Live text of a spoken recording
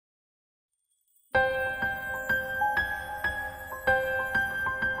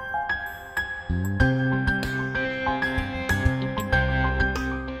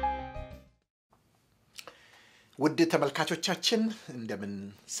ውድ ተመልካቾቻችን እንደምን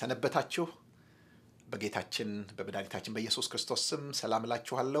ሰነበታችሁ በጌታችን በመድኃኒታችን በኢየሱስ ክርስቶስ ስም ሰላም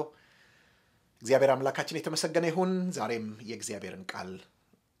እላችኋለሁ እግዚአብሔር አምላካችን የተመሰገነ ይሁን ዛሬም የእግዚአብሔርን ቃል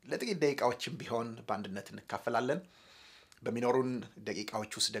ለጥቂት ደቂቃዎችም ቢሆን በአንድነት እንካፈላለን በሚኖሩን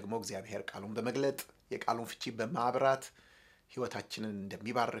ደቂቃዎች ውስጥ ደግሞ እግዚአብሔር ቃሉን በመግለጥ የቃሉን ፍቺ በማብራት ሕይወታችንን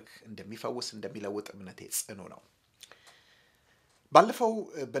እንደሚባርክ እንደሚፈውስ እንደሚለውጥ እምነቴ ጽኑ ነው ባለፈው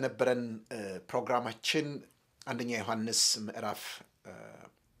በነበረን ፕሮግራማችን አንደኛ ዮሐንስ ምዕራፍ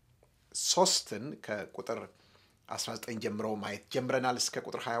 3ን ከቁጥር 19 ጀምሮ ማየት ጀምረናል እስከ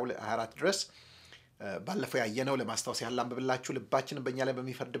ቁጥር 24 ድረስ ባለፈው ያየነው ለማስታወስ ያህል አንብብላችሁ ልባችንን በእኛ ላይ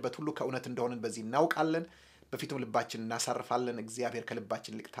በሚፈርድበት ሁሉ ከእውነት እንደሆነን በዚህ እናውቃለን በፊቱም ልባችንን እናሳርፋለን እግዚአብሔር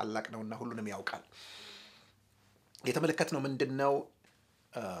ከልባችን ይልቅ ታላቅ ነውና ሁሉንም ያውቃል የተመለከትነው ምንድነው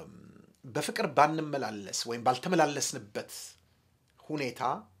በፍቅር ባንመላለስ ወይም ባልተመላለስንበት ሁኔታ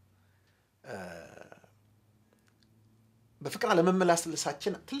በፍቅር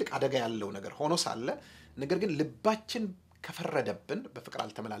አለመመላለሳችን ትልቅ አደጋ ያለው ነገር ሆኖ ሳለ ነገር ግን ልባችን ከፈረደብን በፍቅር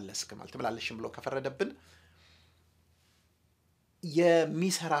አልተመላለስሽም ብሎ ከፈረደብን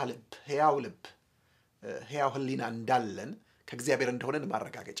የሚሰራ ልብ ሕያው ህሊና እንዳለን ከእግዚአብሔር እንደሆነን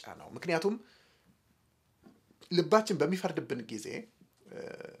ማረጋገጫ ነው ምክንያቱም ልባችን በሚፈርድብን ጊዜ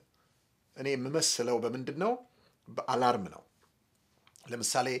እኔ የምመስለው በምንድነው በአላርም ነው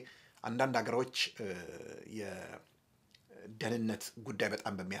ለምሳሌ አንዳንድ ሀገሮች የደህንነት ጉዳይ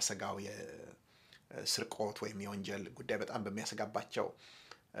በጣም በሚያሰጋው የስርቆት ወይም የወንጀል ጉዳይ በጣም በሚያሰጋባቸው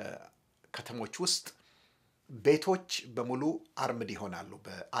ከተሞች ውስጥ ቤቶች በሙሉ አርምድ ይሆናሉ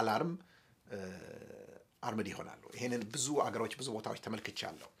በአላርም አርምድ ይሆናሉ ይሄንን ብዙ ሀገሮች ብዙ ቦታዎች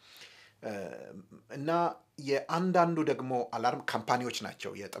ተመልክቻለሁ እና የአንዳንዱ ደግሞ አላርም ካምፓኒዎች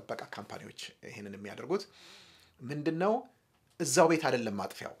ናቸው የጥበቃ ካምፓኒዎች ይሄንን የሚያደርጉት ምንድነው እዛው ቤት አይደለም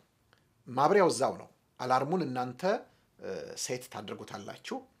ማጥፊያው ማብሪያው እዛው ነው አላርሙን እናንተ ሴት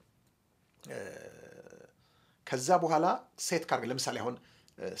ታደርጉታላችሁ ከዛ በኋላ ሴት ካርገ ለምሳሌ አሁን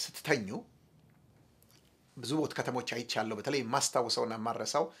ስትተኙ ብዙ ቦት ከተሞች አይቻለሁ በተለይ ማስታወሰውና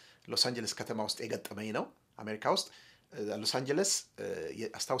ማረሳው ሎስ አንጀለስ ከተማ ውስጥ የገጠመኝ ነው አሜሪካ ውስጥ ሎስ አንጀለስ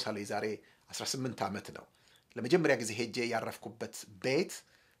አስታውሳለሁ የዛሬ 18 ዓመት ነው ለመጀመሪያ ጊዜ ሄጄ ያረፍኩበት ቤት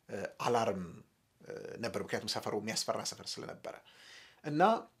አላርም ነበር ምክንያቱም ሰፈሩ የሚያስፈራ ሰፈር ስለነበረ እና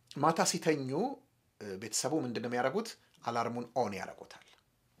ማታ ሲተኙ ቤተሰቡ ምንድነው የሚያደርጉት አላርሙን ኦን ያደርጉታል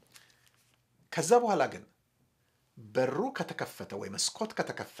ከዛ በኋላ ግን በሩ ከተከፈተ ወይ መስኮት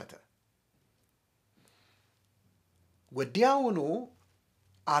ከተከፈተ ወዲያውኑ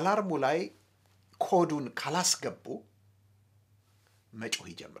አላርሙ ላይ ኮዱን ካላስገቡ መጮህ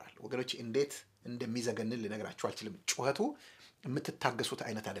ይጀምራል ወገኖች እንዴት እንደሚዘገንን ልነግራችሁ አልችልም ጩኸቱ የምትታገሱት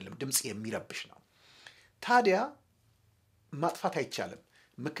አይነት አይደለም ድምጽ የሚረብሽ ነው ታዲያ ማጥፋት አይቻልም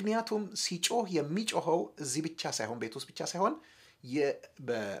ምክንያቱም ሲጮህ የሚጮኸው እዚህ ብቻ ሳይሆን ቤት ውስጥ ብቻ ሳይሆን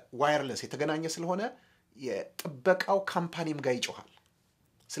በዋየርለስ የተገናኘ ስለሆነ የጥበቃው ካምፓኒም ጋር ይጮሃል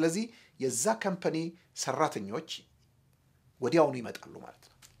ስለዚህ የዛ ካምፓኒ ሰራተኞች ወዲያውኑ ይመጣሉ ማለት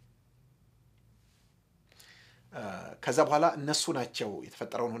ነው ከዛ በኋላ እነሱ ናቸው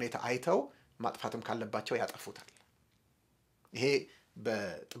የተፈጠረውን ሁኔታ አይተው ማጥፋትም ካለባቸው ያጠፉታል ይሄ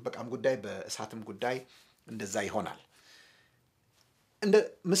በጥበቃም ጉዳይ በእሳትም ጉዳይ እንደዛ ይሆናል እንደ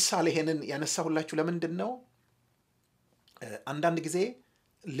ምሳሌ ይሄንን ያነሳሁላችሁ ለምንድነው አንዳንድ ጊዜ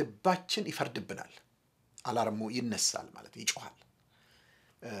ልባችን ይፈርድብናል አላርሙ ይነሳል ማለት ይጮሃል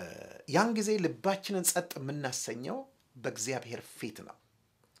ያን ጊዜ ልባችንን ጸጥ የምናሰኘው በእግዚአብሔር ፊት ነው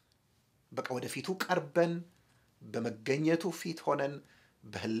በቃ ወደ ፊቱ ቀርበን በመገኘቱ ፊት ሆነን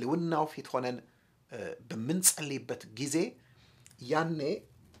በህልውናው ፊት ሆነን በመንጸልይበት ጊዜ ያኔ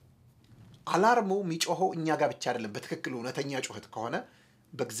አላርሙ የሚጮኸው እኛ ጋር ብቻ አይደለም በትክክል እውነተኛ ጩኸት ከሆነ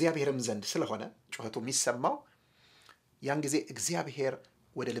በእግዚአብሔርም ዘንድ ስለሆነ ጩኸቱ የሚሰማው ያን ጊዜ እግዚአብሔር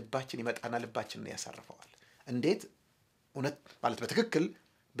ወደ ልባችን ይመጣና ልባችንን ያሳርፈዋል እንዴት እውነት ማለት በትክክል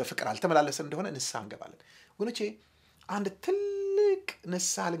በፍቅር አልተመላለሰን እንደሆነ ንስሐ እንገባለን ወንቼ አንድ ትልቅ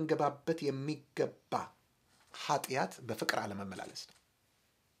ንስሐ ልንገባበት የሚገባ ኃጢአት በፍቅር አለመመላለስ ነው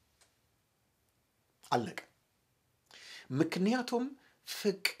አለቀ ምክንያቱም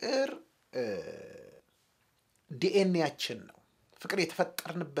ፍቅር ዲኤንኤያችን ነው ፍቅር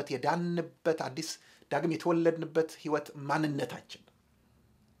የተፈጠርንበት የዳንበት አዲስ ዳግም የተወለድንበት ህይወት ማንነታችን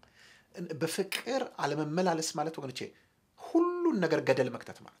በፍቅር አለመመላለስ ማለት ወገኖቼ ሁሉን ነገር ገደል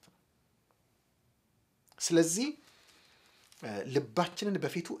መክተት ማለት ነው ስለዚህ ልባችንን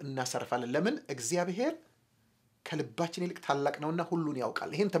በፊቱ እናሳርፋለን ለምን እግዚአብሔር ከልባችን ይልቅ ታላቅ ነውና ሁሉን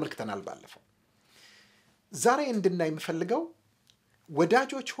ያውቃል ይሄን ተመልክተናል ባለፈው ዛሬ እንድናይ የምፈልገው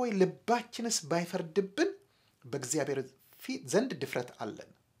ወዳጆች ሆይ ልባችንስ ባይፈርድብን በእግዚአብሔር ፊት ዘንድ ድፍረት አለን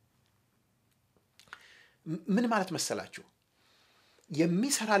ምን ማለት መሰላችሁ?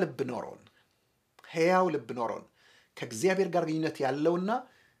 የሚሰራ ልብ ኖሮን ሕያው ልብ ኖሮን ከእግዚአብሔር ጋር ግንኙነት ያለውና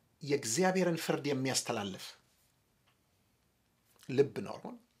የእግዚአብሔርን ፍርድ የሚያስተላልፍ ልብ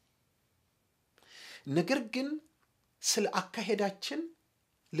ኖሮን ነገር ግን ስለ አካሄዳችን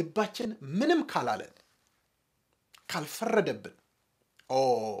ልባችን ምንም ካላለን ካልፈረደብን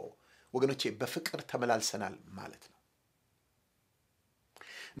ወገኖቼ በፍቅር ተመላልሰናል ማለት ነው።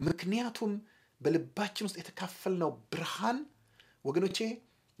 ምክንያቱም በልባችን ውስጥ የተካፈልነው ብርሃን ወገኖቼ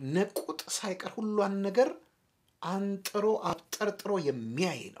ነቁጥ ሳይቀር ሁሉን ነገር አንጥሮ አብጠርጥሮ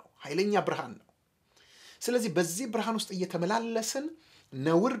የሚያይ ነው። ኃይለኛ ብርሃን ነው። ስለዚህ በዚህ ብርሃን ውስጥ እየተመላለስን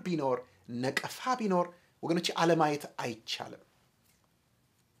ነውር ቢኖር ነቀፋ ቢኖር ወገኖቼ አለማየት አይቻልም።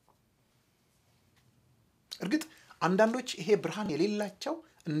 እርግጥ አንዳንዶች ይሄ ብርሃን የሌላቸው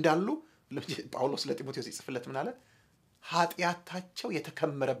እንዳሉ ጳውሎስ ለጢሞቴዎስ ይጽፍለት ምን አለ? ኃጢአታቸው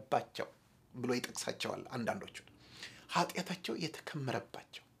የተከመረባቸው ብሎ ይጠቅሳቸዋል። አንዳንዶቹ ኃጢአታቸው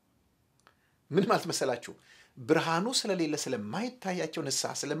የተከመረባቸው ምን ማለት መሰላችሁ? ብርሃኑ ስለሌለ ስለማይታያቸው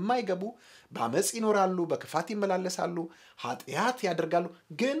ንስሐ ስለማይገቡ በአመፅ ይኖራሉ፣ በክፋት ይመላለሳሉ፣ ኃጢአት ያደርጋሉ።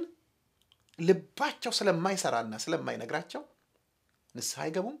 ግን ልባቸው ስለማይሰራና ስለማይነግራቸው ንስሐ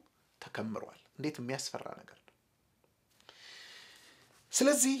አይገቡም፣ ተከምሯል። እንዴት የሚያስፈራ ነገር ነው!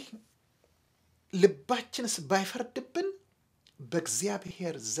 ስለዚህ ልባችንስ ባይፈርድብን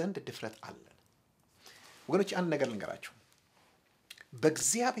በእግዚአብሔር ዘንድ ድፍረት አለን። ወገኖች አንድ ነገር ልንገራችሁ።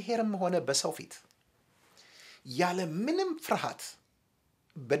 በእግዚአብሔርም ሆነ በሰው ፊት ያለ ምንም ፍርሃት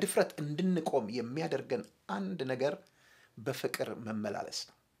በድፍረት እንድንቆም የሚያደርገን አንድ ነገር በፍቅር መመላለስ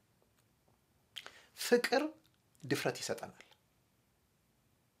ነው። ፍቅር ድፍረት ይሰጠናል።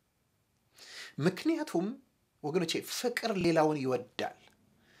 ምክንያቱም ወገኖቼ ፍቅር ሌላውን ይወዳል፣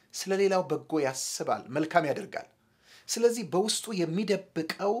 ስለ ሌላው በጎ ያስባል፣ መልካም ያደርጋል። ስለዚህ በውስጡ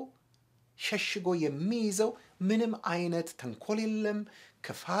የሚደብቀው ሸሽጎ የሚይዘው ምንም አይነት ተንኮል የለም፣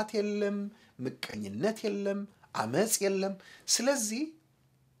 ክፋት የለም፣ ምቀኝነት የለም፣ አመጽ የለም። ስለዚህ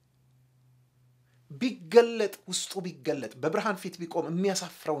ቢገለጥ ውስጡ ቢገለጥ በብርሃን ፊት ቢቆም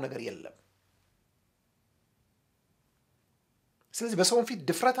የሚያሳፍረው ነገር የለም። ስለዚህ በሰው ፊት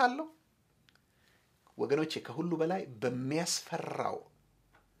ድፍረት አለው። ወገኖቼ ከሁሉ በላይ በሚያስፈራው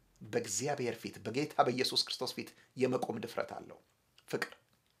በእግዚአብሔር ፊት በጌታ በኢየሱስ ክርስቶስ ፊት የመቆም ድፍረት አለው ፍቅር።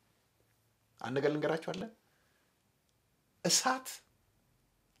 አንድ ነገር ልንገራችኋለን። እሳት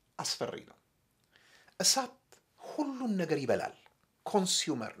አስፈሪ ነው። እሳት ሁሉን ነገር ይበላል።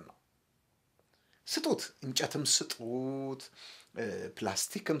 ኮንሱመር ነው። ስጡት፣ እንጨትም ስጡት፣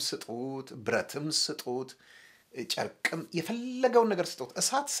 ፕላስቲክም ስጡት፣ ብረትም ስጡት፣ ጨርቅም የፈለገውን ነገር ስጡት።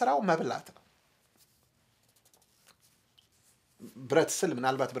 እሳት ስራው መብላት ነው። ብረት ስል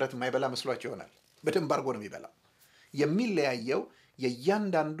ምናልባት ብረት የማይበላ መስሏቸው ይሆናል። በደንብ አድርጎ ነው የሚበላው። የሚለያየው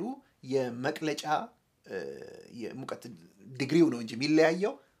የእያንዳንዱ የመቅለጫ የሙቀት ዲግሪው ነው እንጂ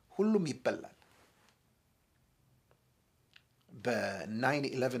የሚለያየው ሁሉም ይበላል።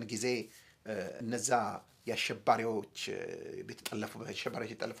 በ9/11 ጊዜ እነዛ የአሸባሪዎች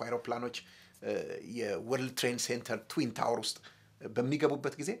የተጠለፉ አይሮፕላኖች የወርልድ ትሬድ ሴንተር ትዊን ታወር ውስጥ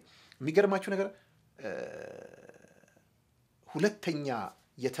በሚገቡበት ጊዜ የሚገርማችሁ ነገር ሁለተኛ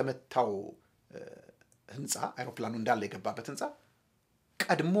የተመታው ህንፃ አይሮፕላኑ እንዳለ የገባበት ህንፃ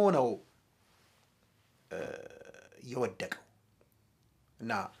ቀድሞ ነው የወደቀው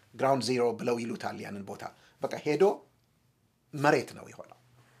እና ግራውንድ ዜሮ ብለው ይሉታል ያንን ቦታ። በቃ ሄዶ መሬት ነው የሆነው።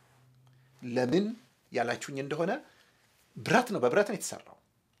 ለምን ያላችሁኝ እንደሆነ ብረት ነው፣ በብረት ነው የተሰራው።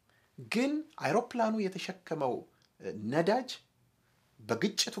 ግን አይሮፕላኑ የተሸከመው ነዳጅ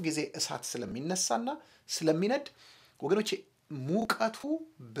በግጭቱ ጊዜ እሳት ስለሚነሳና ስለሚነድ ወገኖቼ ሙቀቱ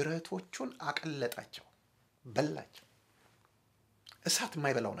ብረቶቹን አቀለጣቸው፣ በላቸው። እሳት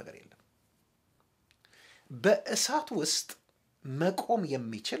የማይበላው ነገር የለም። በእሳት ውስጥ መቆም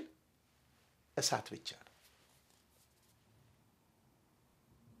የሚችል እሳት ብቻ ነው።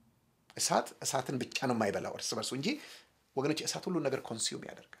 እሳትን ብቻ ነው የማይበላው እርስ በርሱ እንጂ ወገኖቼ እሳት ሁሉ ነገር ኮንሱም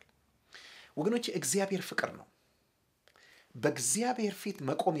ያደርጋል። ወገኖቼ እግዚአብሔር ፍቅር ነው። በእግዚአብሔር ፊት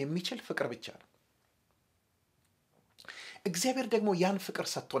መቆም የሚችል ፍቅር ብቻ ነው። እግዚአብሔር ደግሞ ያን ፍቅር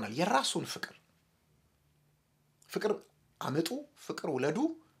ሰጥቶናል። የራሱን ፍቅር አመጡ፣ ፍቅር ውለዱ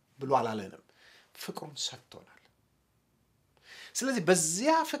ብሎ አላለንም። ፍቅሩን ሰጥቶናል። ስለዚህ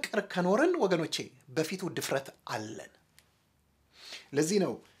በዚያ ፍቅር ከኖርን ወገኖቼ በፊቱ ድፍረት አለን። ለዚህ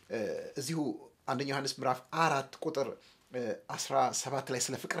ነው እዚሁ አንደኛ ዮሐንስ ምዕራፍ 4 ቁጥር 17 ላይ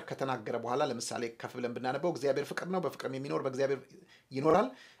ስለ ፍቅር ከተናገረ በኋላ ለምሳሌ ከፍ ብለን ብናነበው እግዚአብሔር ፍቅር ነው፣ በፍቅርም የሚኖር በእግዚአብሔር ይኖራል፣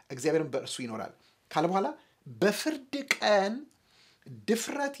 እግዚአብሔርም በእርሱ ይኖራል ካለ በኋላ በፍርድ ቀን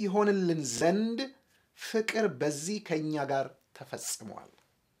ድፍረት ይሆንልን ዘንድ ፍቅር በዚህ ከኛ ጋር ተፈጽሟል።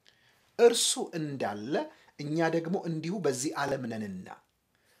 እርሱ እንዳለ እኛ ደግሞ እንዲሁ በዚህ ዓለም ነንና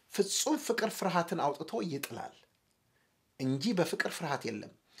ፍጹም ፍቅር ፍርሃትን አውጥቶ ይጥላል እንጂ በፍቅር ፍርሃት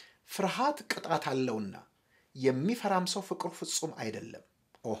የለም። ፍርሃት ቅጣት አለውና የሚፈራም ሰው ፍቅሩ ፍጹም አይደለም።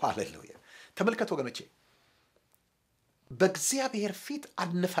 ኦ ሃሌሉያ! ተመልከቱ ወገኖቼ፣ በእግዚአብሔር ፊት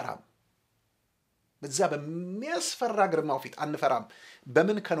አንፈራም። በዛ በሚያስፈራ ግርማው ፊት አንፈራም።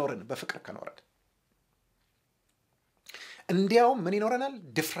 በምን ከኖርን? በፍቅር ከኖርን። እንዲያውም ምን ይኖረናል?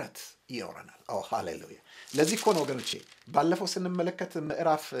 ድፍረት ይኖረናል። ኦ ሃሌሉያ! ለዚህ እኮ ነው ወገኖቼ ባለፈው ስንመለከት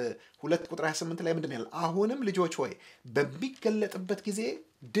ምዕራፍ 2 ቁጥር 28 ላይ ምንድን ያለ? አሁንም ልጆች ሆይ በሚገለጥበት ጊዜ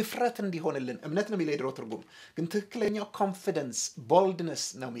ድፍረት እንዲሆንልን። እምነት ነው የሚለው የድሮ ትርጉም፣ ግን ትክክለኛው ኮንፊደንስ ቦልድነስ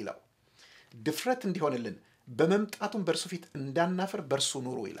ነው የሚለው። ድፍረት እንዲሆንልን በመምጣቱም በእርሱ ፊት እንዳናፍር በእርሱ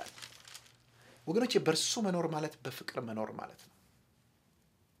ኑሩ ይላል። ወገኖቼ በእርሱ መኖር ማለት በፍቅር መኖር ማለት ነው።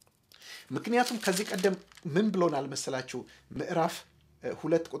 ምክንያቱም ከዚህ ቀደም ምን ብሎናል መሰላችሁ? ምዕራፍ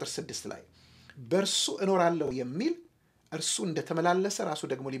 2 ቁጥር 6 ላይ በእርሱ እኖራለሁ የሚል እርሱ እንደተመላለሰ ራሱ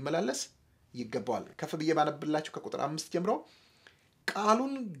ደግሞ ሊመላለስ ይገባዋል። ከፍ ብዬ ባነብላችሁ ከቁጥር 5 ጀምሮ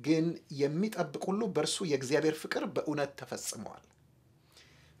ቃሉን ግን የሚጠብቅ ሁሉ በእርሱ የእግዚአብሔር ፍቅር በእውነት ተፈጽመዋል።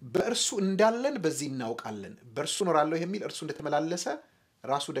 በእርሱ እንዳለን በዚህ እናውቃለን። በእርሱ እኖራለሁ የሚል እርሱ እንደተመላለሰ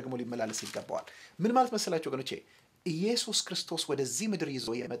ራሱ ደግሞ ሊመላለስ ይገባዋል። ምን ማለት መሰላችሁ ወገኖቼ? ኢየሱስ ክርስቶስ ወደዚህ ምድር ይዞ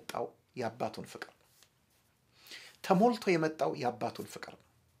የመጣው የአባቱን ፍቅር ነው። ተሞልቶ የመጣው የአባቱን ፍቅር ነው።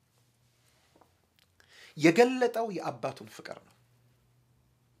 የገለጠው የአባቱን ፍቅር ነው።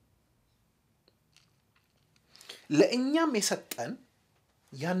 ለእኛም የሰጠን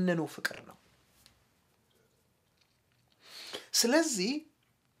ያንኑ ፍቅር ነው። ስለዚህ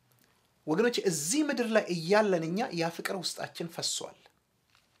ወገኖቼ እዚህ ምድር ላይ እያለን እኛ ያ ፍቅር ውስጣችን ፈሷል።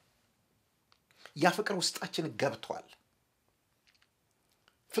 ያ ፍቅር ውስጣችን ገብቷል።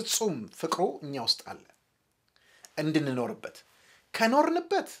 ፍጹም ፍቅሩ እኛ ውስጥ አለ እንድንኖርበት።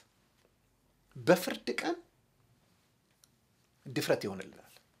 ከኖርንበት በፍርድ ቀን ድፍረት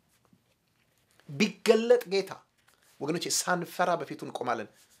ይሆንልናል። ቢገለጥ ጌታ ወገኖቼ ሳንፈራ በፊቱ እንቆማለን።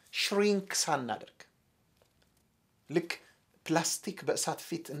 ሽሪንክ ሳናደርግ ልክ ፕላስቲክ በእሳት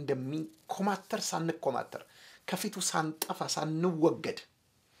ፊት እንደሚኮማተር ሳንኮማተር ከፊቱ ሳንጠፋ ሳንወገድ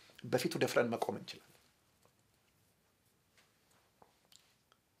በፊቱ ደፍረን መቆም እንችላለን።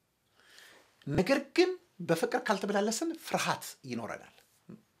 ነገር ግን በፍቅር ካልተመላለስን ፍርሃት ይኖረናል።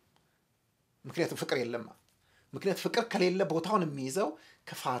 ምክንያቱም ፍቅር የለማ። ምክንያቱም ፍቅር ከሌለ ቦታውን የሚይዘው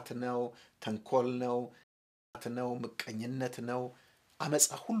ክፋት ነው፣ ተንኮል ነው፣ ምቀኝነት ነው፣ አመፃ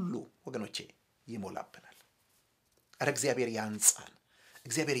ሁሉ ወገኖቼ ይሞላብናል። ኧረ እግዚአብሔር ያንጻን፣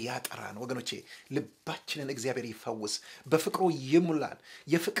 እግዚአብሔር ያጠራን ወገኖቼ። ልባችንን እግዚአብሔር ይፈውስ፣ በፍቅሩ ይሙላን፣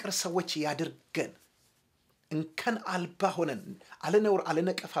 የፍቅር ሰዎች ያድርገን። እንከን አልባ ሆነን አለነውር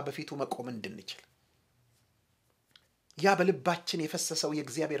አለነቀፋ በፊቱ መቆም እንድንችል ያ በልባችን የፈሰሰው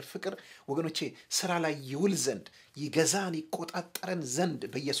የእግዚአብሔር ፍቅር ወገኖቼ ስራ ላይ ይውል ዘንድ ይገዛን ይቆጣጠረን ዘንድ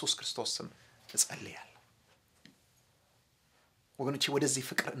በኢየሱስ ክርስቶስ ስም እጸልያለሁ። ወገኖቼ ወደዚህ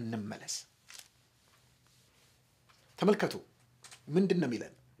ፍቅር እንመለስ። ተመልከቱ ምንድነው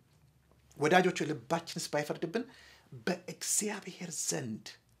የሚለን? ወዳጆቹ ልባችንስ ባይፈርድብን በእግዚአብሔር ዘንድ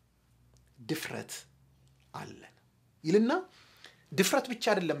ድፍረት አለን ይልና ድፍረት ብቻ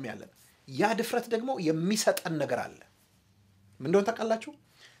አይደለም ያለን፣ ያ ድፍረት ደግሞ የሚሰጠን ነገር አለ። ምን እንደሆነ ታውቃላችሁ?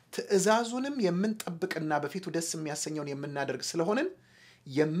 ትእዛዙንም የምንጠብቅና በፊቱ ደስ የሚያሰኘውን የምናደርግ ስለሆንን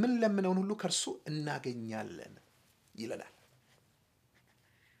የምንለምነውን ሁሉ ከእርሱ እናገኛለን ይለናል።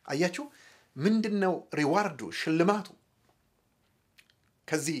 አያችሁ ምንድነው ሪዋርዱ? ሽልማቱ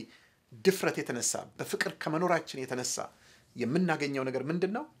ከዚህ ድፍረት የተነሳ በፍቅር ከመኖራችን የተነሳ የምናገኘው ነገር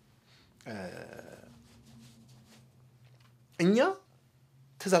ምንድነው? እኛ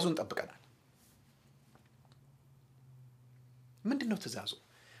ትእዛዙን ጠብቀናል። ምንድነው ትእዛዙ?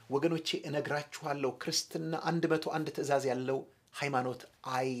 ወገኖቼ እነግራችኋለሁ፣ ክርስትና 101 ትእዛዝ ያለው ሃይማኖት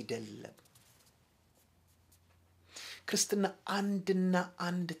አይደለም። ክርስትና አንድና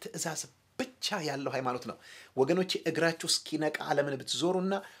አንድ ትእዛዝ ብቻ ያለው ሃይማኖት ነው። ወገኖቼ እግራችሁ እስኪነቃ ዓለምን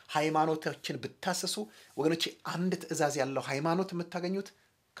ብትዞሩና ሃይማኖቶችን ብታሰሱ ወገኖቼ አንድ ትእዛዝ ያለው ሃይማኖት የምታገኙት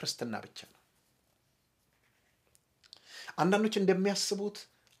ክርስትና ብቻ ነው። አንዳንዶች እንደሚያስቡት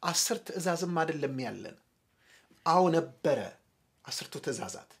 10 ትእዛዝም አይደለም ያለን። አዎ ነበረ 10ቱ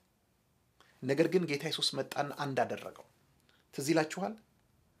ትእዛዛት። ነገር ግን ጌታ ኢየሱስ መጣና አንድ አደረገው። ትዝ ይላችኋል?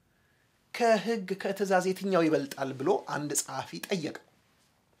 ከሕግ ከትእዛዝ የትኛው ይበልጣል ብሎ አንድ ጸሐፊ ጠየቀው።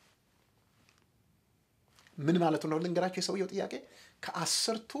 ምን ማለት ነው ልንገራችሁ? የሰውየው ጥያቄ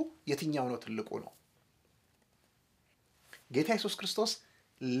ከ10ቱ የትኛው ነው ትልቁ ነው? ጌታ ኢየሱስ ክርስቶስ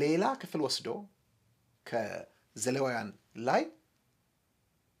ሌላ ክፍል ወስዶ ከዘሌዋውያን ላይ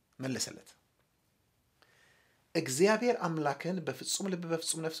መለሰለት። እግዚአብሔር አምላክን በፍጹም ልብ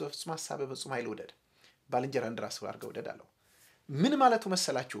በፍጹም ነፍስ በፍጹም ሐሳብ በፍጹም ኃይል ውደድ ባልንጀራህን እንደ ራስህ አድርገህ ውደድ አለው። ምን ማለቱ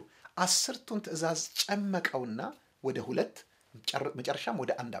መሰላችሁ? 10ቱን ትእዛዝ ጨመቀውና ወደ 2 መጨረሻም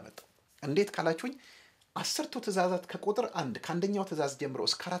ወደ 1 አመጣው። እንዴት ካላችሁኝ 10ቱ ትእዛዛት ከቁጥር 1 ከአንደኛው ትእዛዝ ጀምሮ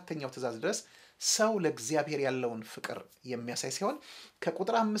እስከ 4ኛው ትእዛዝ ድረስ ሰው ለእግዚአብሔር ያለውን ፍቅር የሚያሳይ ሲሆን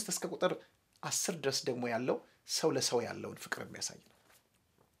ከቁጥር 5 እስከ ቁጥር 10 ድረስ ደግሞ ያለው ሰው ለሰው ያለውን ፍቅር የሚያሳይ ነው።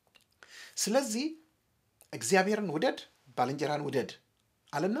 ስለዚህ እግዚአብሔርን ውደድ ባልንጀራን ውደድ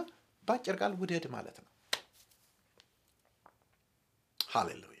አለና ባጭር ቃል ውደድ ማለት ነው።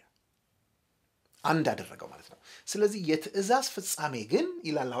 ሃሌሉያ አንድ አደረገው ማለት ነው። ስለዚህ የትእዛዝ ፍጻሜ ግን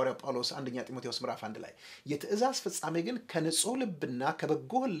ይላል ሐዋርያው ጳውሎስ አንደኛ ጢሞቴዎስ ምዕራፍ 1 ላይ የትእዛዝ ፍጻሜ ግን ከንጹህ ልብና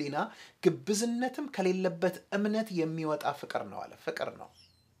ከበጎ ሕሊና ግብዝነትም ከሌለበት እምነት የሚወጣ ፍቅር ነው አለ። ፍቅር ነው።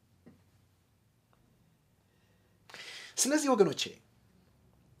 ስለዚህ ወገኖቼ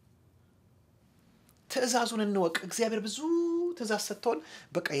ትእዛዙን እንወቅ። እግዚአብሔር ብዙ ትእዛዝ ሰጥቶን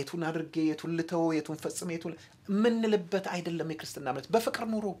በቃ የቱን አድርጌ የቱን ልተው የቱን ፈጽሜ የቱን ምንልበት አይደለም። የክርስትና እምነት በፍቅር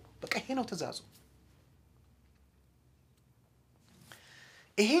ኑሮ በቃ ይሄ ነው ትእዛዙ።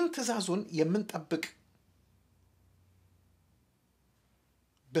 ይሄን ትእዛዙን የምንጠብቅ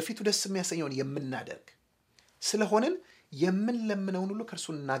በፊቱ ደስ የሚያሰኘውን የምናደርግ ስለሆንን የምንለምነውን ሁሉ ከእርሱ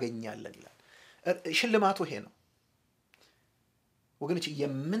እናገኛለን ይላል። ሽልማቱ ይሄ ነው ወገኖች፣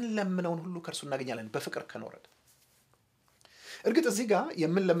 የምንለምነውን ሁሉ ከእርሱ እናገኛለን በፍቅር ከኖረን። እርግጥ እዚህ ጋር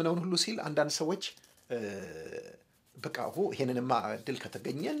የምንለምነውን ሁሉ ሲል አንዳንድ ሰዎች በቃ ይሄንንማ እድል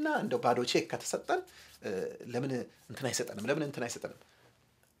ከተገኘና እንደው ባዶ ቼክ ከተሰጠን ለምን እንትን አይሰጠንም ለምን እንትን አይሰጠንም?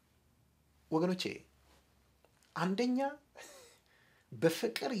 ወገኖቼ አንደኛ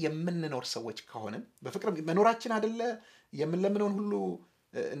በፍቅር የምንኖር ሰዎች ከሆነን በፍቅር መኖራችን አይደለ የምንለምነውን ሁሉ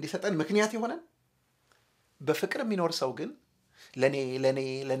እንዲሰጠን ምክንያት ይሆናል። በፍቅር የሚኖር ሰው ግን ለኔ ለኔ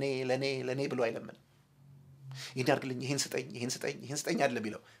ለኔ ለኔ ለኔ ብሎ አይለምንም። ይሄን አድርግልኝ፣ ይሄን ስጠኝ፣ ይሄን ስጠኝ፣ ይሄን ስጠኝ አይደለም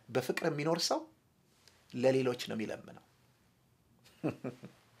የሚለው። በፍቅር የሚኖር ሰው ለሌሎች ነው የሚለምነው።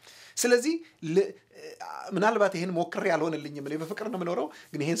 ስለዚህ ምናልባት ይሄን ሞክሬ ያልሆነልኝም እኔ በፍቅር ነው የምኖረው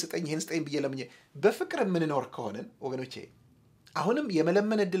ግን ይሄን ስጠኝ ይሄን ስጠኝ ብዬ ለምኜ በፍቅር የምንኖር ከሆነን ወገኖቼ አሁንም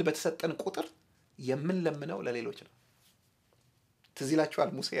የመለመን እድል በተሰጠን ቁጥር የምንለምነው ለሌሎች ነው። ትዝ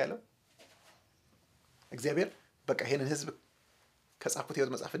ይላችኋል ሙሴ ያለው እግዚአብሔር በቃ ይሄንን ህዝብ ከጻፍኩት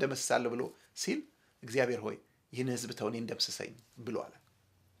ሕይወት መጽሐፍ ደመስሳለሁ ብሎ ሲል እግዚአብሔር ሆይ ይህን ህዝብ ተው እኔን ደምስሰኝ ብሎ አለ።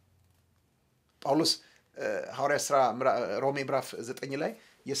 ጳውሎስ ሐዋርያት ሥራ ሮሜ ምዕራፍ 9 ላይ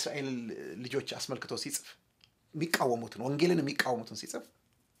የእስራኤል ልጆች አስመልክቶ ሲጽፍ የሚቃወሙትን ወንጌልን የሚቃወሙትን ሲጽፍ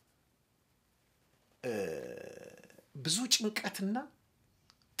ብዙ ጭንቀትና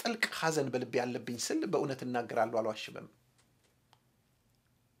ጥልቅ ሐዘን በልቤ ያለብኝ ስል በእውነት እናገራለሁ አልዋሽምም።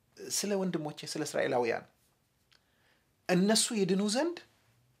 ስለ ወንድሞቼ ስለ እስራኤላውያን እነሱ ይድኑ ዘንድ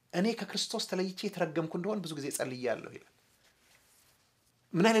እኔ ከክርስቶስ ተለይቼ የተረገምኩ እንደሆን ብዙ ጊዜ ጸልያለሁ ይላል።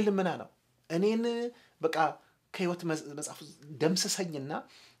 ምን አይነት ልመና ነው? እኔን በቃ ከሕይወት መጽሐፍ ደምስሰኝና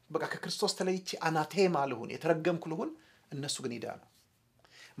በቃ ከክርስቶስ ተለይቼ አናቴማ ልሁን የተረገምኩ ልሁን፣ እነሱ ግን ይዳኑ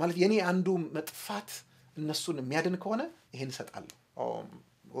ማለት የኔ አንዱ መጥፋት እነሱን የሚያድን ከሆነ ይሄን እሰጣለሁ።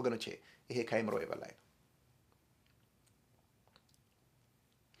 ወገኖቼ ይሄ ከአእምሮ በላይ ነው።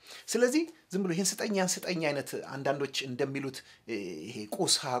 ስለዚህ ዝም ብሎ ይሄን ስጠኝ ያን ስጠኝ አይነት አንዳንዶች እንደሚሉት ይሄ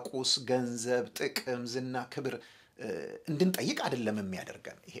ቁሳቁስ ገንዘብ ጥቅም ዝና ክብር እንድንጠይቅ አይደለም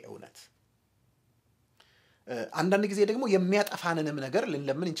የሚያደርገን ይሄ እውነት። አንዳንድ ጊዜ ደግሞ የሚያጠፋንንም ነገር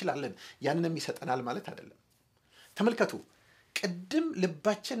ልንለምን እንችላለን። ያንንም ይሰጠናል ማለት አይደለም። ተመልከቱ፣ ቅድም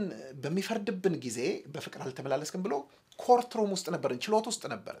ልባችን በሚፈርድብን ጊዜ በፍቅር አልተመላለስክም ብሎ ኮርትሮም ውስጥ ነበርን፣ ችሎት ውስጥ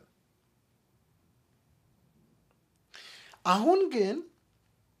ነበርን። አሁን ግን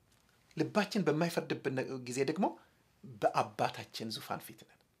ልባችን በማይፈርድብን ጊዜ ደግሞ በአባታችን ዙፋን ፊት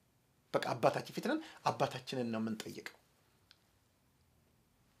ነን። በቃ አባታችን ፊት ነን። አባታችንን ነው የምንጠይቀው።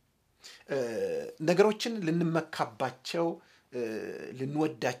 ነገሮችን ልንመካባቸው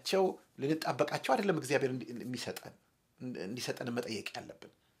ልንወዳቸው ልንጣበቃቸው አይደለም እግዚአብሔር እንዲሰጠን መጠየቅ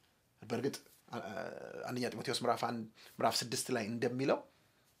ያለብን። በእርግጥ አንደኛ ጢሞቴዎስ ምዕራፍ 6 ላይ እንደሚለው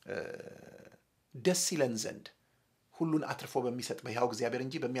ደስ ይለን ዘንድ ሁሉን አትርፎ በሚሰጥ በሕያው እግዚአብሔር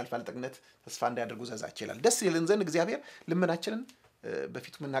እንጂ በሚያልፍ ባለጠግነት ተስፋ እንዳያደርጉ እዘዛቸው ይላል። ደስ ይለን ዘንድ እግዚአብሔር ልመናችንን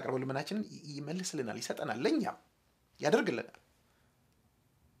በፊቱ የምናቀርበው ልመናችንን ይመልስልናል፣ ይሰጠናል፣ ለኛም ያደርግልናል።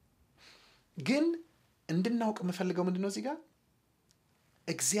 ግን እንድናውቅ የምፈልገው ምንድነው እዚህ ጋር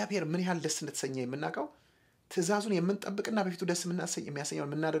እግዚአብሔር ምን ያህል ደስ እንደተሰኘ የምናውቀው ትእዛዙን የምንጠብቅና በፊቱ ደስ የሚያሰኘውን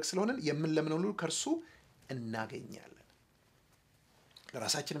የምናደርግ ስለሆነን የምንለምነው ሁሉ ከእርሱ እናገኛለን።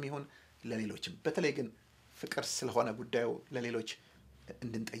 ለራሳችንም ይሁን ለሌሎችም። በተለይ ግን ፍቅር ስለሆነ ጉዳዩ ለሌሎች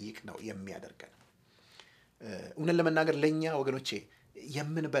እንድንጠይቅ ነው የሚያደርገን። እውነት ለመናገር ለኛ ወገኖቼ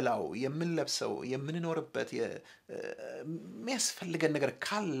የምንበላው የምንለብሰው የምንኖርበት የሚያስፈልገን ነገር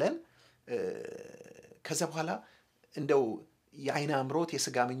ካለን ከዛ በኋላ እንደው የአይን አምሮት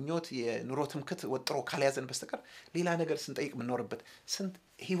የስጋ ምኞት የኑሮ ትምክህት ወጥሮ ካልያዘን በስተቀር ሌላ ነገር ስንጠይቅ የምንኖርበት ስንት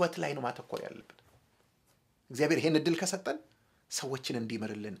ህይወት ላይ ነው ማተኮር ያለብን። እግዚአብሔር ይሄን እድል ከሰጠን ሰዎችን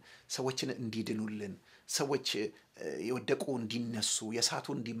እንዲምርልን ሰዎችን እንዲድኑልን ሰዎች የወደቁ እንዲነሱ የሳቱ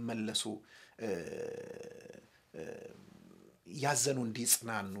እንዲመለሱ ያዘኑ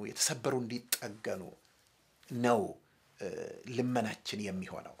እንዲጽናኑ የተሰበሩ እንዲጠገኑ ነው ልመናችን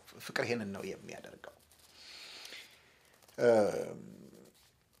የሚሆነው። ፍቅር ይሄንን ነው የሚያደርገው።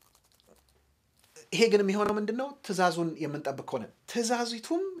 ይሄ ግን የሚሆነው ምንድነው? ትእዛዙን የምንጠብቅ ከሆነ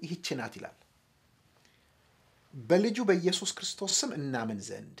ትእዛዚቱም ይህች ናት ይላል፣ በልጁ በኢየሱስ ክርስቶስ ስም እናምን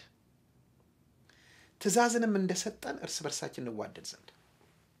ዘንድ ትእዛዝንም እንደሰጠን እርስ በርሳችን እንዋደድ ዘንድ።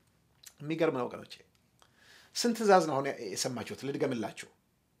 የሚገርም ነው ወገኖቼ። ስንት ትእዛዝ ነው አሁን የሰማችሁት? ልድገምላችሁ።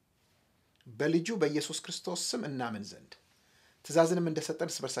 በልጁ በኢየሱስ ክርስቶስ ስም እናምን ዘንድ ትእዛዝንም እንደሰጠን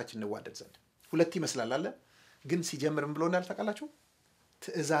እርስ በርሳችን እንዋደድ ዘንድ። ሁለት ይመስላል አለ፣ ግን ሲጀምርም ብሎ እንዳልታውቃላችሁ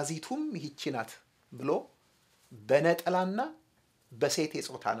ትእዛዚቱም ይህች ናት ብሎ በነጠላና በሴት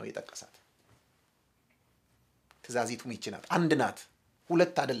ጾታ ነው የጠቀሳት። ትእዛዚቱም ይህች ናት፣ አንድ ናት፣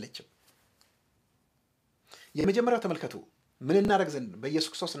 ሁለት አይደለችም። የመጀመሪያው ተመልከቱ፣ ምን እናደርግ ዘንድ? በኢየሱስ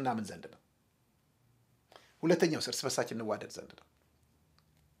ክርስቶስ እናምን ዘንድ ነው። ሁለተኛው እርስ በርሳችን እንዋደድ ዘንድ ነው።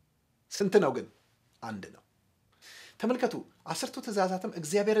 ስንት ነው ግን? አንድ ነው። ተመልከቱ፣ 10ቱ ትእዛዛትም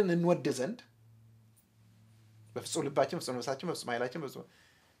እግዚአብሔርን እንወድ ዘንድ በፍጹም ልባችን በፍጹም ነፍሳችን በፍጹም ኃይላችን በፍጹም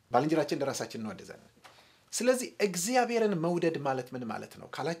ባልንጀራችን እንደራሳችን እንወድ ዘንድ። ስለዚህ እግዚአብሔርን መውደድ ማለት ምን ማለት ነው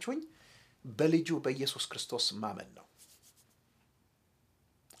ካላችሁኝ፣ በልጁ በኢየሱስ ክርስቶስ ማመን ነው።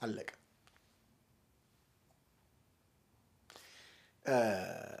 አለቀ።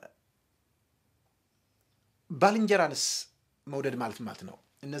 ባልንጀራንስ መውደድ ማለት ነው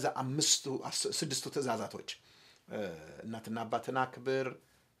እነዛ 6ቱ ትእዛዛቶች፣ እናትና አባትን አክብር፣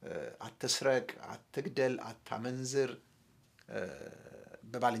 አትስረቅ፣ አትግደል፣ አታመንዝር፣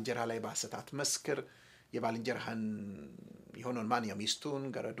 በባልንጀራ ላይ በሐሰት አትመስክር፣ የባልንጀራህን የሆነውን ማንኛውም ሚስቱን፣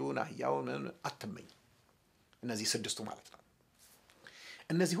 ገረዱን፣ አህያውን አትመኝ። እነዚህ 6ቱ ማለት ነው።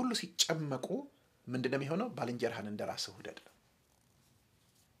 እነዚህ ሁሉ ሲጨመቁ ምንድነው የሚሆነው? ባልንጀራህን እንደራስህ ውደድ ነው።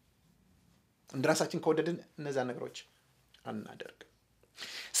 እንደራሳችን ከወደድን እነዛ ነገሮች አናደርግ።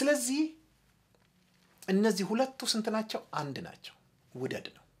 ስለዚህ እነዚህ ሁለቱ ስንት ናቸው? አንድ ናቸው። ውደድ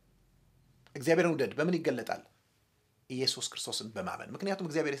ነው። እግዚአብሔርን ውደድ በምን ይገለጣል? ኢየሱስ ክርስቶስን በማመን። ምክንያቱም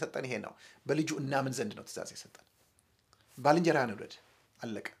እግዚአብሔር የሰጠን ይሄ ነው፣ በልጁ እናምን ዘንድ ነው ትእዛዝ የሰጠን። ባልንጀራህን ውደድ፣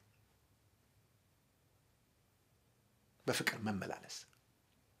 አለቀ። በፍቅር መመላለስ።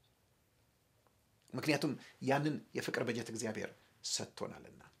 ምክንያቱም ያንን የፍቅር በጀት እግዚአብሔር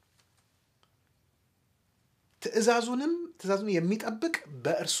ሰጥቶናልና። ትእዛዙን የሚጠብቅ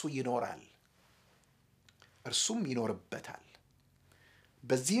በእርሱ ይኖራል፣ እርሱም ይኖርበታል።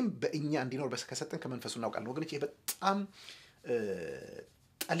 በዚህም በእኛ እንዲኖር ከሰጠን ከመንፈሱ እናውቃለን። ወገኖች፣ ይሄ በጣም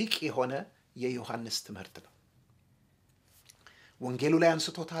ጠሊቅ የሆነ የዮሐንስ ትምህርት ነው። ወንጌሉ ላይ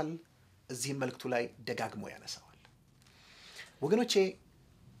አንስቶታል፣ እዚህም መልእክቱ ላይ ደጋግሞ ያነሳዋል። ወገኖቼ፣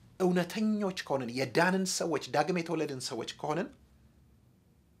 እውነተኞች ከሆንን የዳንን ሰዎች ዳግም የተወለድን ሰዎች ከሆንን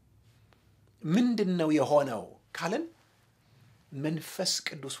ምንድነው የሆነው ካለን መንፈስ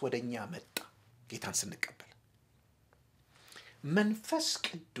ቅዱስ ወደኛ መጣ። ጌታን ስንቀበል መንፈስ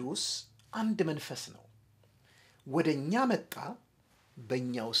ቅዱስ አንድ መንፈስ ነው፣ ወደኛ መጣ፣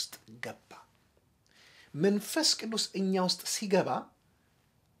 በእኛ ውስጥ ገባ። መንፈስ ቅዱስ እኛ ውስጥ ሲገባ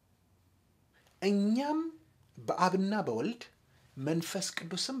እኛም በአብና በወልድ መንፈስ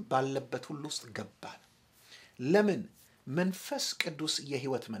ቅዱስም ባለበት ሁሉ ውስጥ ገባ። ለምን? መንፈስ ቅዱስ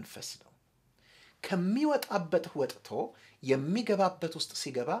የህይወት መንፈስ ነው። ከሚወጣበት ወጥቶ የሚገባበት ውስጥ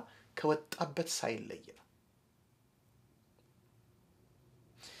ሲገባ ከወጣበት ሳይለይ ነው።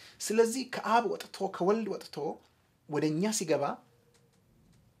 ስለዚህ ከአብ ወጥቶ ከወልድ ወጥቶ ወደኛ ሲገባ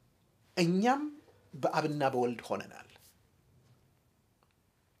እኛም በአብና በወልድ ሆነናል።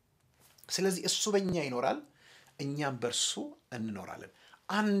 ስለዚህ እሱ በእኛ ይኖራል፣ እኛም በእርሱ እንኖራለን።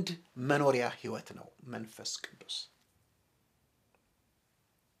 አንድ መኖሪያ ህይወት ነው መንፈስ ቅዱስ።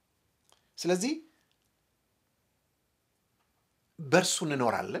 ስለዚህ በእርሱ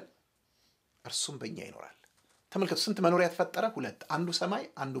እንኖራለን፣ እርሱም በእኛ ይኖራል። ተመልከቱ፣ ስንት መኖሪያ ተፈጠረ? 2፣ አንዱ ሰማይ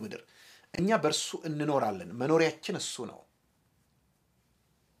አንዱ ምድር። እኛ በእርሱ እንኖራለን፣ መኖሪያችን እሱ ነው።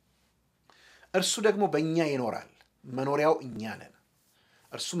 እርሱ ደግሞ በእኛ ይኖራል፣ መኖሪያው እኛ ነን።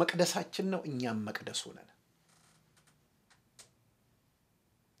 እርሱ መቅደሳችን ነው፣ እኛም መቅደሱ ነን።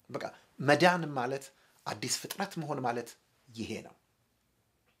 በቃ መዳን ማለት አዲስ ፍጥረት መሆን ማለት ይሄ ነው።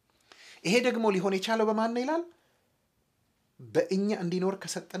 ይሄ ደግሞ ሊሆን የቻለው በማን ነው ይላል? በእኛ እንዲኖር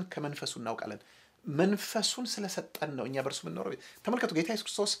ከሰጠን ከመንፈሱ እናውቃለን። መንፈሱን ስለሰጠን ነው እኛ በርሱ የምንኖረው። ተመልከቱ ጌታ ኢየሱስ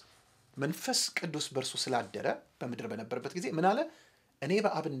ክርስቶስ መንፈስ ቅዱስ በርሱ ስላደረ በምድር በነበረበት ጊዜ ምን አለ? እኔ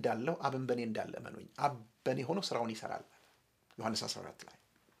በአብ እንዳለሁ አብን በእኔ እንዳለ እመኑኝ፣ አብ በእኔ ሆኖ ስራውን ይሰራል። ዮሐንስ 14 ላይ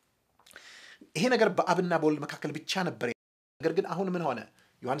ይሄ ነገር በአብና በወልድ መካከል ብቻ ነበር። ነገር ግን አሁን ምን ሆነ?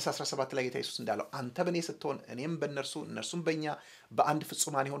 ዮሐንስ 17 ላይ ጌታ ኢየሱስ እንዳለው አንተ በእኔ ስትሆን እኔም በእነርሱ እነርሱም በእኛ በአንድ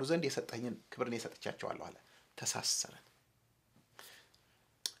ፍጹማን የሆኑ ዘንድ የሰጠኝን ክብር እኔ ሰጥቻቸዋለሁ አለ። ተሳሰረን።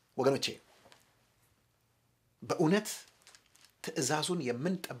 ወገኖቼ በእውነት ትእዛዙን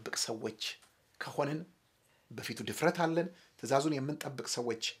የምንጠብቅ ሰዎች ከሆንን በፊቱ ድፍረት አለን። ትእዛዙን የምንጠብቅ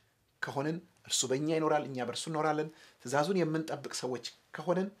ሰዎች ከሆንን እርሱ በእኛ ይኖራል፣ እኛ በእርሱ እንኖራለን። ትእዛዙን የምንጠብቅ ሰዎች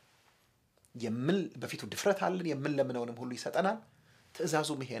ከሆንን በፊቱ ድፍረት አለን፣ የምንለምነውንም ሁሉ ይሰጠናል።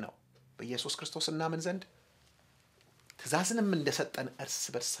 ትእዛዙም ይሄ ነው፣ በኢየሱስ ክርስቶስ እናምን ዘንድ ትእዛዝንም እንደሰጠን እርስ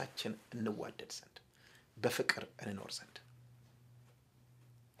በርሳችን እንዋደድ ዘንድ በፍቅር እንኖር ዘንድ።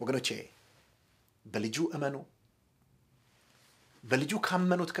 ወገኖቼ በልጁ እመኑ። በልጁ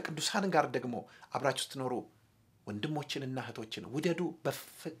ካመኑት ከቅዱሳን ጋር ደግሞ አብራችሁ ስትኖሩ ወንድሞችንና እህቶችን ውደዱ፣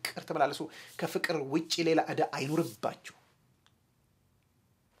 በፍቅር ተመላለሱ። ከፍቅር ውጪ ሌላ ዕዳ አይኑርባችሁ።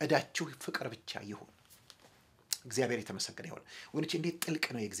 ዕዳችሁ ፍቅር ብቻ ይሁን። እግዚአብሔር የተመሰገነ ይሁን። ወገኖቼ እንዴት ጥልቅ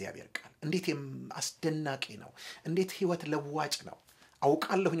ነው የእግዚአብሔር ቃል! እንዴት አስደናቂ ነው! እንዴት ህይወት ለዋጭ ነው!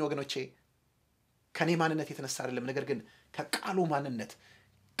 አውቃለሁኝ ወገኖቼ ከኔ ማንነት የተነሳ አይደለም፣ ነገር ግን ከቃሉ ማንነት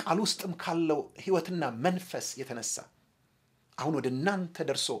ቃል ውስጥም ካለው ህይወትና መንፈስ የተነሳ አሁን ወደ እናንተ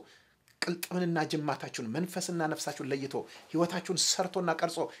ደርሶ ቅልጥምንና ጅማታችሁን መንፈስና ነፍሳችሁን ለይቶ ህይወታችሁን ሰርቶና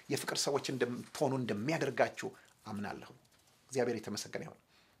ቀርጾ የፍቅር ሰዎች እንደምትሆኑ እንደሚያደርጋችሁ አምናለሁ። እግዚአብሔር የተመሰገነ ይሁን።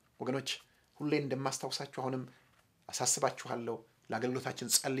 ወገኖች ሁሌ እንደማስታውሳችሁ አሁንም አሳስባችኋለሁ።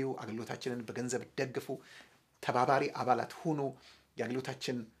 ለአገልግሎታችን ጸልዩ፣ አገልግሎታችንን በገንዘብ ደግፉ፣ ተባባሪ አባላት ሁኑ፣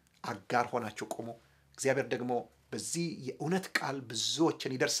 የአገልግሎታችን አጋር ሆናችሁ ቆሙ። እግዚአብሔር ደግሞ በዚህ የእውነት ቃል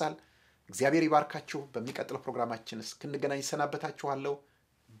ብዙዎችን ይደርሳል። እግዚአብሔር ይባርካችሁ። በሚቀጥለው ፕሮግራማችን እስክንገናኝ ሰናበታችኋለሁ።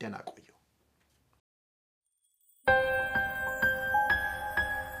 ደህና ቆዩ።